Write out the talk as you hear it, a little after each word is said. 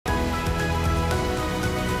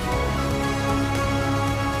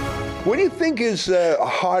What do you think is a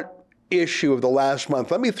hot issue of the last month?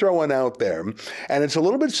 Let me throw one out there. And it's a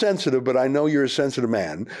little bit sensitive, but I know you're a sensitive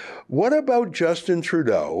man. What about Justin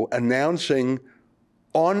Trudeau announcing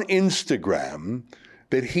on Instagram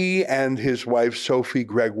that he and his wife, Sophie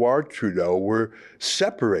Gregoire Trudeau, were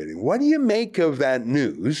separating? What do you make of that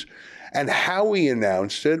news and how he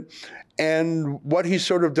announced it and what he's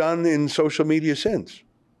sort of done in social media since?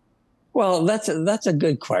 Well, that's a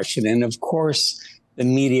good question. And of course, the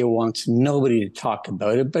media wants nobody to talk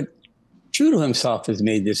about it, but Trudeau himself has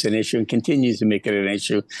made this an issue and continues to make it an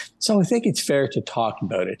issue. So I think it's fair to talk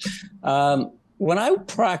about it. When I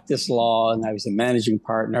practiced law and I was a managing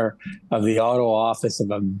partner of the Ottawa office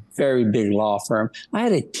of a very big law firm, I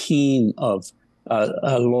had a team of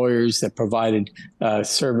lawyers that provided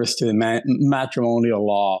service to the matrimonial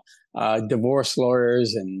law, divorce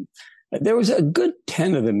lawyers, and there was a good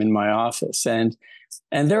 10 of them in my office.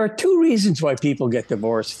 And there are two reasons why people get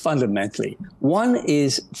divorced fundamentally. One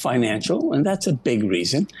is financial, and that's a big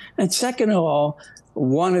reason. And second of all,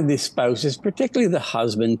 one of the spouses, particularly the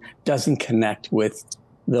husband, doesn't connect with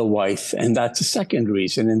the wife, and that's a second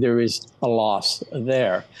reason, and there is a loss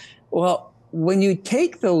there. Well, when you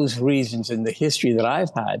take those reasons in the history that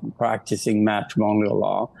I've had in practicing matrimonial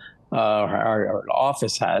law, our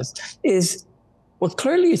office has, is well,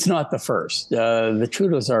 clearly it's not the first. The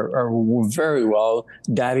Trudeaus are very well.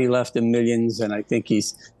 Daddy left him millions, and I think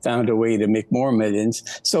he's found a way to make more millions.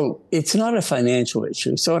 So it's not a financial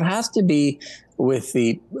issue. So it has to be with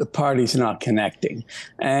the parties not connecting.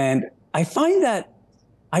 And I find that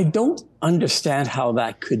I don't understand how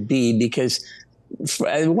that could be, because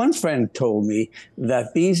one friend told me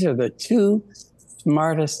that these are the two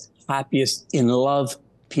smartest, happiest, in love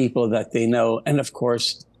people that they know. And of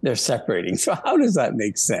course, they're separating. So how does that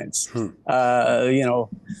make sense?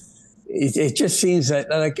 It just seems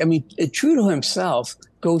that, Trudeau himself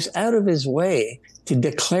goes out of his way to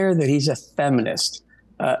declare that he's a feminist.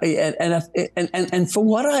 And from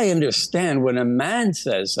what I understand, when a man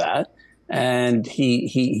says that, and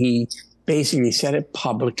he basically said it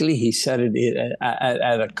publicly, he said it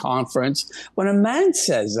at a conference. When a man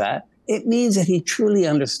says that, it means that he truly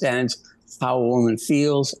understands how a woman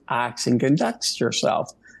feels, acts, and conducts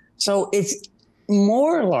herself. So it's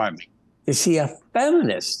more alarming to see a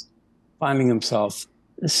feminist finding himself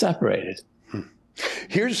separated.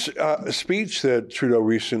 Here's a speech that Trudeau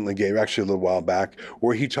recently gave, actually a little while back,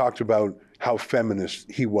 where he talked about how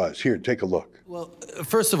feminist he was. Here, take a look. Well,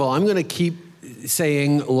 first of all, I'm going to keep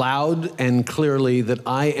saying loud and clearly that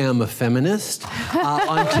I am a feminist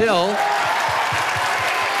until...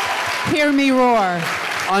 Hear me roar.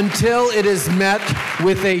 Until it is met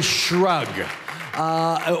with a shrug.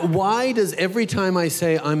 Why does every time I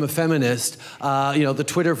say I'm a feminist, the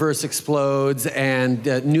Twitterverse explodes and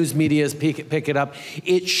news medias pick it up?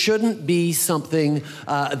 It shouldn't be something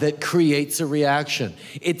that creates a reaction.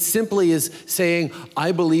 It simply is saying,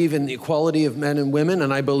 I believe in the equality of men and women,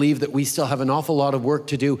 and I believe that we still have an awful lot of work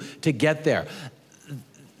to do to get there.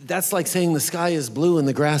 That's like saying the sky is blue and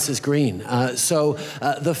the grass is green. So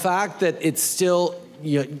the fact that it's still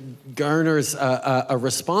garners a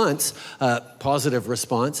response, positive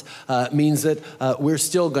response, means that we're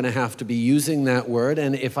still going to have to be using that word.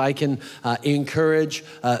 And if I can encourage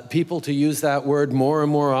people to use that word more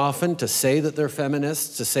and more often, to say that they're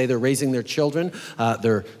feminists, to say they're raising their children,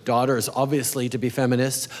 their daughters obviously to be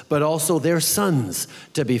feminists, but also their sons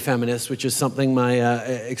to be feminists, which is something my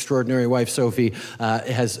extraordinary wife Sophie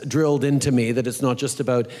has drilled into me, that it's not just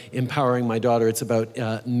about empowering my daughter, it's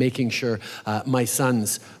about making sure my sons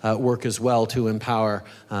work as well to empower,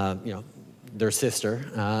 their sister,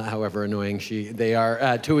 however annoying they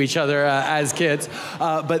are to each other as kids.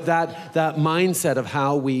 But that mindset of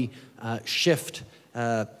how we shift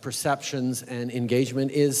perceptions and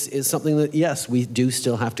engagement is something that, yes, we do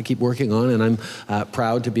still have to keep working on, and I'm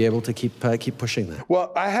proud to be able to keep pushing that.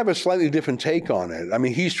 Well, I have a slightly different take on it. I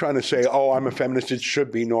mean, he's trying to say, oh, I'm a feminist, it should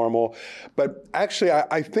be normal. But actually,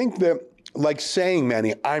 I think that, like saying,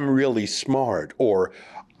 Manny, I'm really smart, or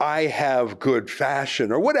I have good fashion,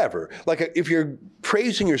 or whatever. Like if you're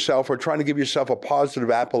praising yourself or trying to give yourself a positive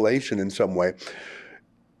appellation in some way,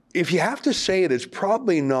 if you have to say it, it's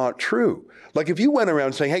probably not true. Like if you went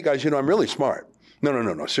around saying, hey guys, I'm really smart. No,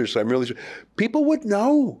 seriously, I'm really smart. People would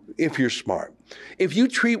know if you're smart. If you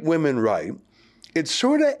treat women right, it's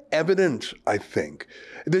sort of evident, I think.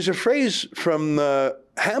 There's a phrase from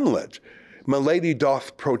Hamlet, my lady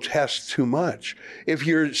doth protest too much. If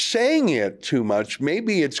you're saying it too much,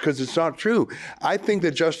 maybe it's because it's not true. I think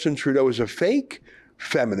that Justin Trudeau is a fake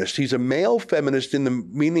feminist. He's a male feminist in the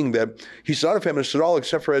meaning that he's not a feminist at all,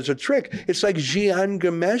 except for as a trick. It's like Jian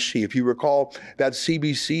Ghomeshi, if you recall that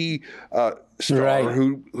CBC star Right.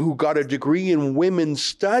 who got a degree in women's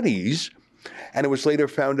studies, and it was later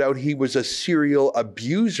found out he was a serial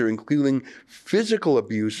abuser, including physical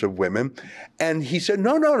abuse of women. And he said,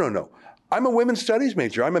 no. I'm a women's studies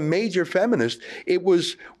major. I'm a major feminist. It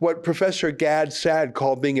was what Professor Gad Saad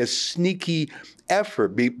called being a sneaky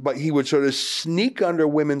effort, but he would sort of sneak under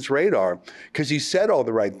women's radar because he said all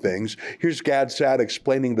the right things. Here's Gad Saad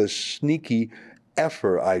explaining the sneaky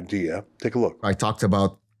effort idea. Take a look. I talked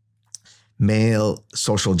about male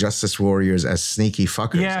social justice warriors as sneaky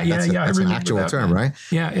fuckers. That's an actual term, right?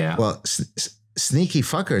 Yeah. Well, sneaky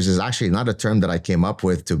fuckers is actually not a term that I came up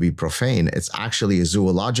with to be profane. It's actually a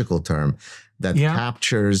zoological term that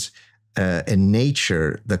captures in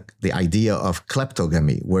nature the idea of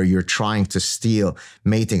kleptogamy, where you're trying to steal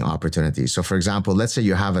mating opportunities. So, for example, let's say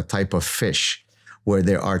you have a type of fish where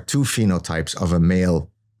there are two phenotypes of a male.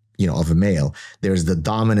 There's the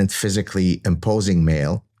dominant, physically imposing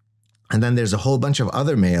male. And then there's a whole bunch of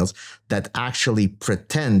other males that actually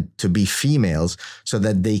pretend to be females so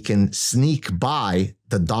that they can sneak by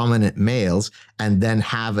the dominant males and then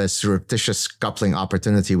have a surreptitious coupling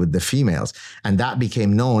opportunity with the females. And that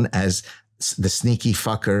became known as the sneaky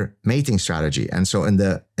fucker mating strategy. And so in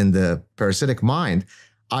the parasitic mind,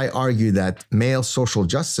 I argue that male social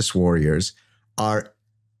justice warriors are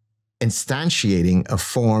instantiating a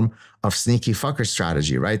form of sneaky fucker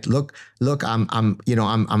strategy, right? Look,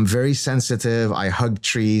 I'm very sensitive. I hug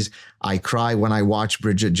trees. I cry when I watch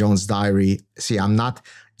Bridget Jones' Diary. See, I'm not,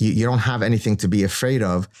 you don't have anything to be afraid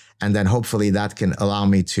of. And then hopefully that can allow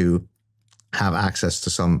me to have access to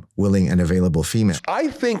some willing and available female. I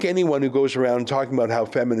think anyone who goes around talking about how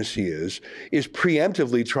feminist he is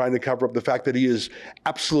preemptively trying to cover up the fact that he is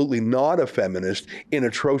absolutely not a feminist in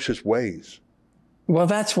atrocious ways. Well,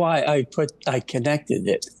 that's why I connected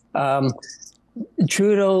it.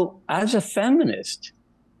 Trudeau, as a feminist,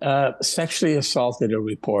 sexually assaulted a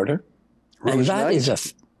reporter. Rose and that Knight. is a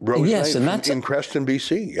Rose yes, Knight and that's in Creston,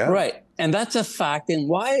 BC. Yeah, right. And that's a fact. And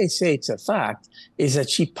why I say it's a fact is that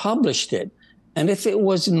she published it. And if it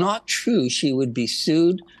was not true, she would be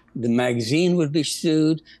sued. The magazine would be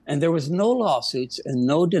sued, and there was no lawsuits and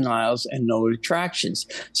no denials and no retractions.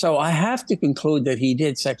 So I have to conclude that he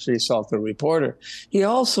did sexually assault a reporter. He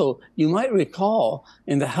also, you might recall,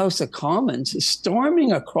 in the House of Commons,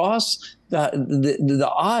 storming across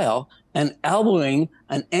the aisle and elbowing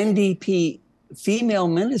an NDP female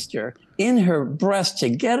minister in her breast to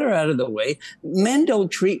get her out of the way. Men don't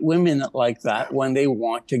treat women like that when they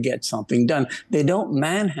want to get something done. They don't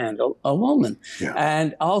manhandle a woman. Yeah.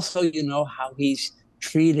 And also, you know, how he's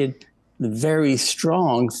treated the very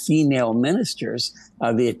strong female ministers,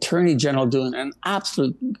 the Attorney General doing an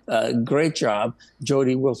absolute great job,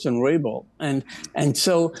 Jody Wilson-Raybould. And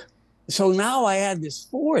so now I add this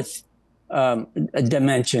fourth a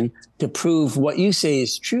dimension to prove what you say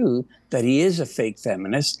is true, that he is a fake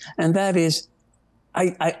feminist. And that is,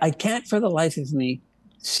 I can't for the life of me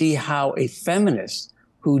see how a feminist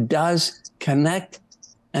who does connect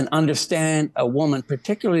and understand a woman,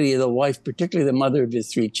 particularly the wife, particularly the mother of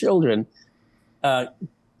his three children, has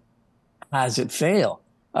it fail.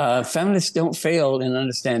 Feminists don't fail in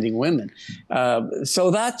understanding women. So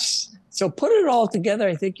put it all together.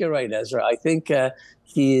 I think you're right, Ezra. I think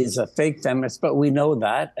he is a fake feminist, but we know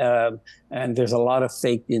that. And there's a lot of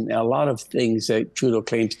fake in a lot of things that Trudeau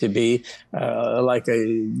claims to be,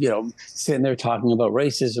 sitting there talking about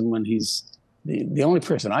racism when he's the only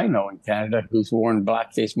person I know in Canada who's worn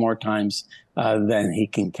blackface more times than he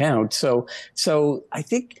can count. So I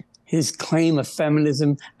think his claim of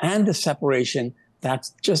feminism and the separation, that's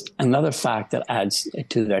just another fact that adds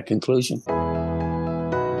to that conclusion.